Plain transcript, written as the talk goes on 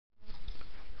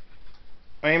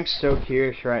I am so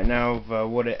curious right now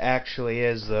of what it actually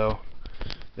is, though.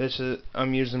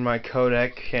 I'm using my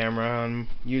Kodak camera. I'm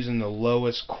using the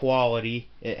lowest quality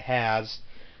it has.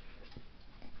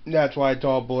 That's why it's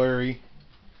all blurry.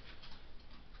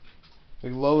 The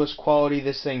lowest quality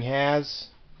this thing has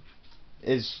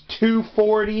is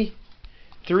 240,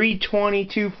 320,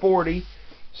 240.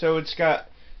 So it's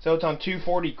on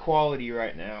 240 quality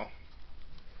right now.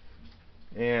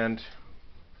 And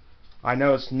I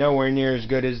know it's nowhere near as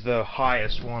good as the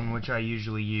highest one, which I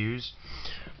usually use.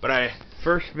 But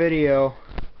first video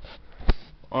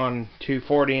on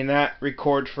 240, and that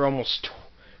records for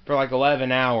like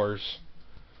 11 hours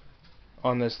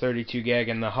on this 32 gig,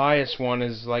 and the highest one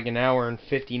is like an hour and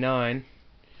 59.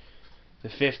 The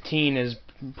 15 is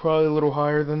probably a little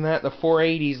higher than that. The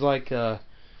 480 is like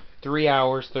 3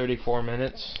 hours 34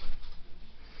 minutes.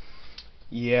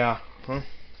 Yeah, huh?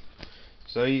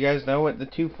 So you guys know what the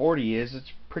 240 is.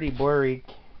 It's pretty blurry.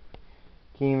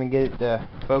 Can't even get it to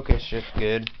focus just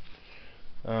good.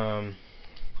 I'm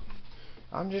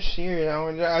just serious.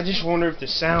 I just wonder if the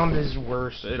sound is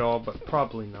worse at all, but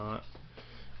probably not.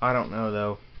 I don't know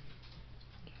though.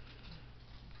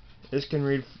 This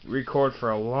can record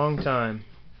for a long time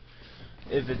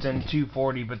if it's in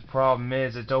 240, but the problem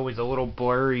is it's always a little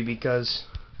blurry because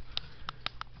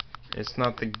it's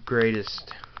not the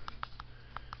greatest.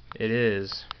 It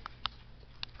is.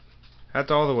 That's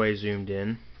all the way zoomed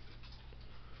in.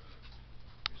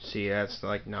 See, that's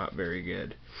like not very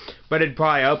good. But it'd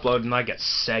probably upload in like a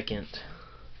second.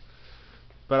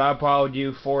 But I'll probably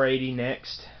do 480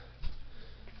 next.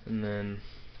 And then,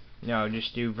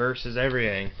 just do versus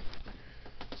everything.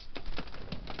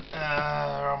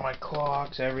 All my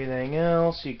clocks, everything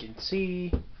else you can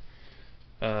see.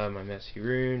 My messy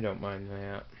room, don't mind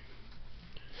that.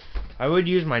 I would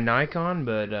use my Nikon,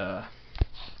 but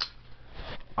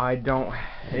I don't.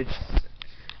 It's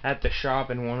at the shop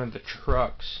in one of the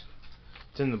trucks.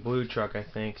 It's in the blue truck, I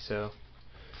think, so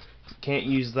can't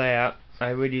use that.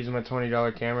 I would use my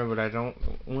 $20 camera, but I don't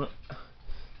want.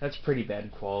 That's pretty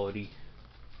bad quality.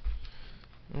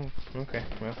 Okay,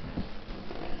 well.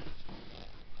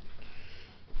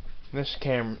 This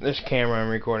camera I'm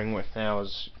recording with now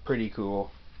is pretty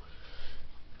cool.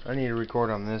 I need to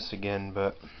record on this again,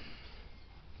 but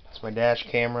it's my dash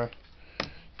camera,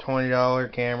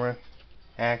 $20 camera,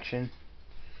 action.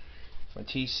 My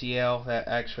TCL that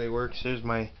actually works. There's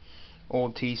my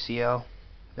old TCL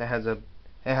that has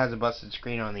a busted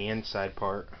screen on the inside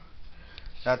part.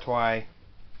 That's why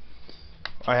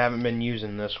I haven't been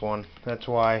using this one. That's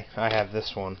why I have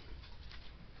this one,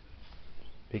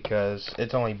 because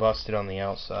it's only busted on the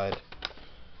outside.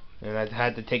 And I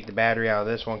had to take the battery out of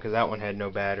this one because that one had no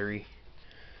battery.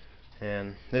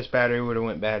 And this battery would have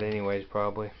went bad anyways,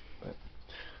 probably. But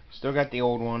still got the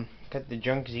old one. Got the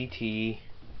junk ZTE.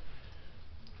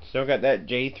 Still got that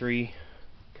J3.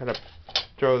 Gotta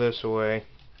throw this away.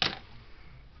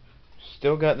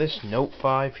 Still got this Note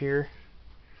 5 here.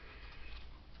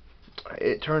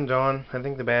 It turns on. I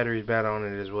think the battery's bad on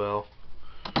it as well.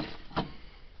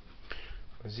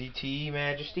 ZTE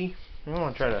Majesty. I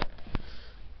want to try to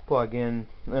plug in.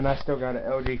 And I still got an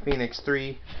LG Phoenix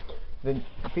 3. The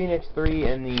Phoenix 3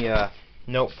 and the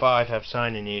Note 5 have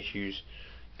sign-in issues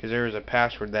because there was a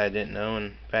password that I didn't know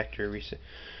and factory reset.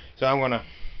 So I'm gonna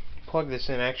plug this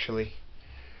in actually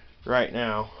right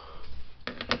now.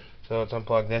 So let's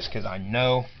unplug this because I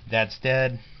know that's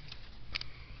dead.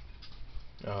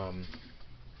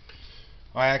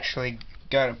 I actually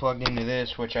got it plugged into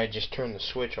this, which I just turned the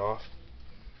switch off.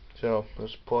 So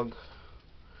let's plug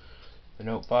the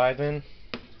Note 5 in,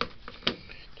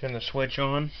 turn the switch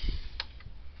on,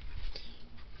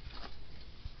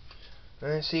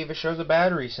 and see if it shows a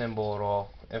battery symbol at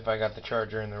all, if I got the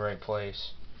charger in the right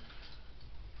place.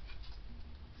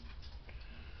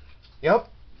 Yep,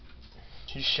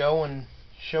 she's showing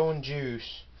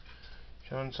juice,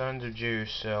 showing signs of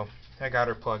juice, so I got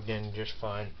her plugged in just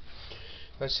fine.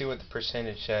 Let's see what the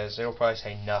percentage says. It'll probably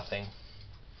say nothing.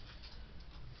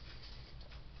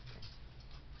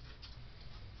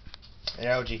 The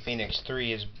LG Phoenix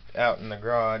 3 is out in the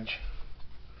garage.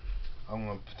 I'm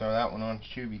going to throw that one on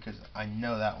too because I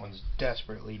know that one's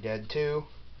desperately dead too.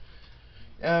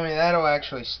 I mean, that'll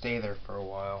actually stay there for a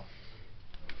while.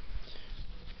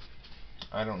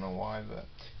 I don't know why, but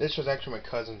this was actually my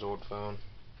cousin's old phone.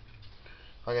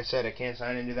 Like I said, I can't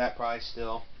sign into that probably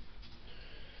still.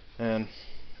 And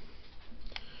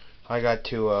I got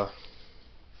to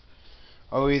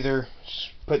I'll either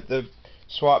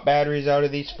swap batteries out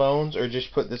of these phones or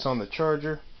just put this on the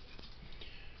charger.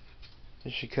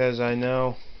 Just because I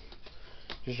know,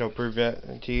 just to prove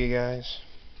that to you guys.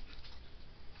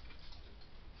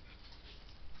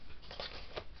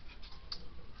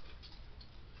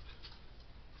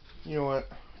 You know what?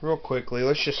 Real quickly,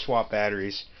 let's just swap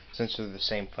batteries since they're the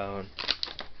same phone.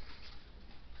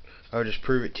 I'll just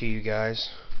prove it to you guys.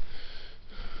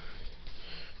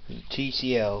 The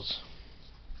TCLs.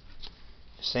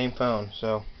 Same phone.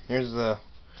 So here's the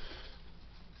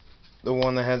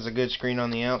one that has a good screen on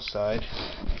the outside.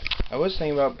 I was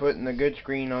thinking about putting the good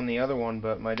screen on the other one,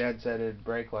 but my dad said it'd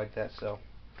break like that, so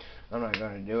I'm not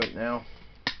going to do it now.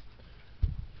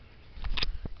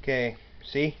 Okay,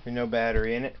 see? There's no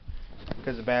battery in it.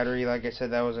 Because the battery, like I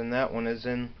said, that was in that one, is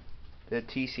in the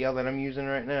TCL that I'm using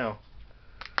right now.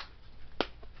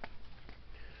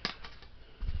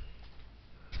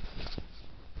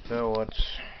 So let's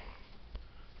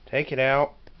take it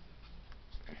out,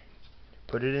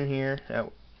 put it in here.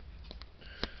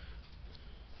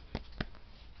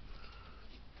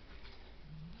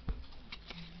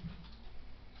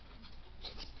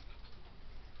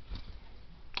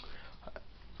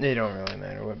 It don't really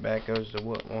matter what back goes to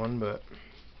what one, but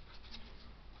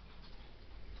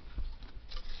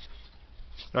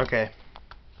okay.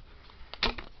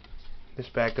 This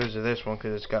back goes to this one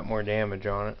because it's got more damage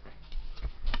on it.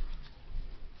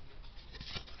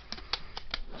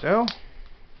 So,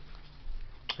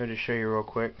 I'll just show you real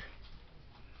quick.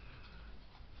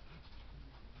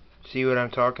 See what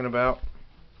I'm talking about?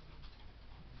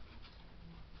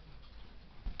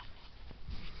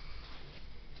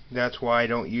 That's why I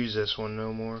don't use this one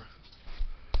no more.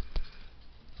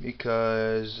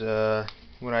 Because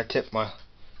when I tipped my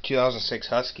 2006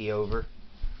 Husky over,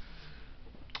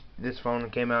 this phone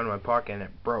came out of my pocket and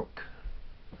it broke.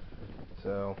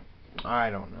 So, I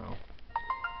don't know.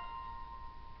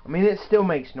 I mean, it still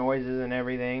makes noises and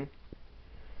everything.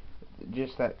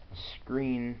 Just that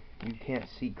screen, you can't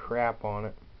see crap on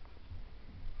it.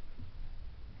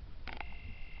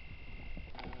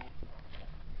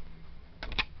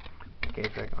 Okay,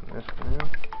 check on this one now.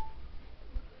 What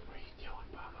are you doing,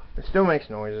 Baba? It still makes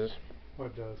noises.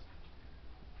 What does?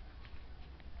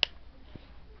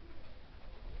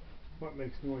 What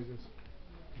makes noises?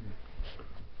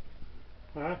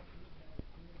 Huh?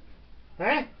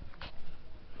 Huh?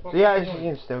 So yeah, you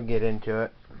can still get into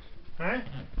it. Huh?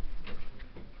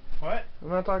 What? I'm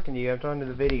not talking to you, I'm talking to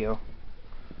the video.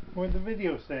 What did the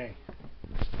video say?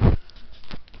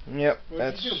 Yep, What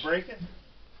that's... did you do, break it?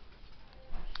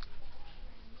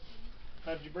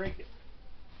 How'd you break it?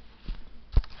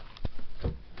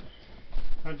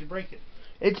 How'd you break it?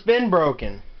 It's been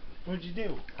broken. What'd you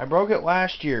do? I broke it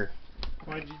last year.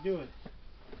 Why'd you do it?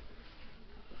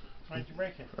 Why'd you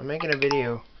break it? I'm making a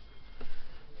video.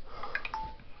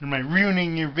 Am I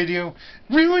ruining your video?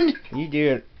 Ruined? You do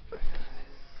it.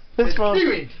 This phone...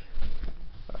 ruined!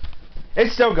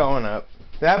 It's still going up.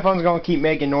 That phone's going to keep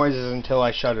making noises until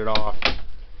I shut it off.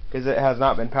 Because it has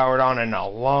not been powered on in a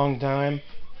long time.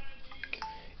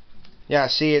 Yeah,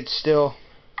 see, it still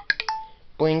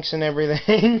blinks and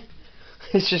everything.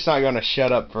 It's just not going to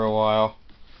shut up for a while.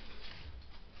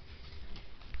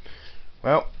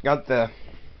 Well, got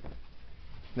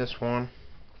this one.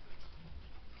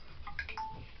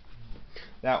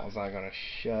 That one's not going to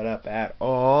shut up at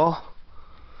all.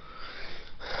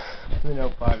 The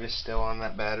Note 5 is still on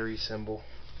that battery symbol.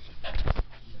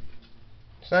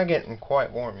 It's not getting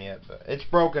quite warm yet, but it's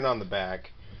broken on the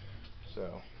back.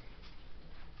 So,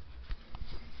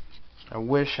 I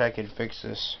wish I could fix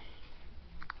this.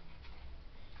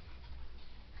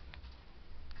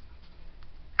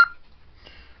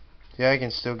 Yeah, I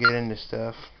can still get into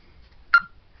stuff.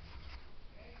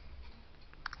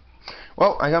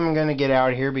 Well, I'm gonna get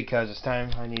out of here because it's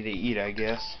time I need to eat, I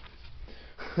guess.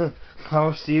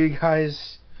 I'll see you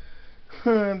guys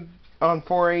on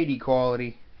 480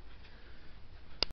 quality.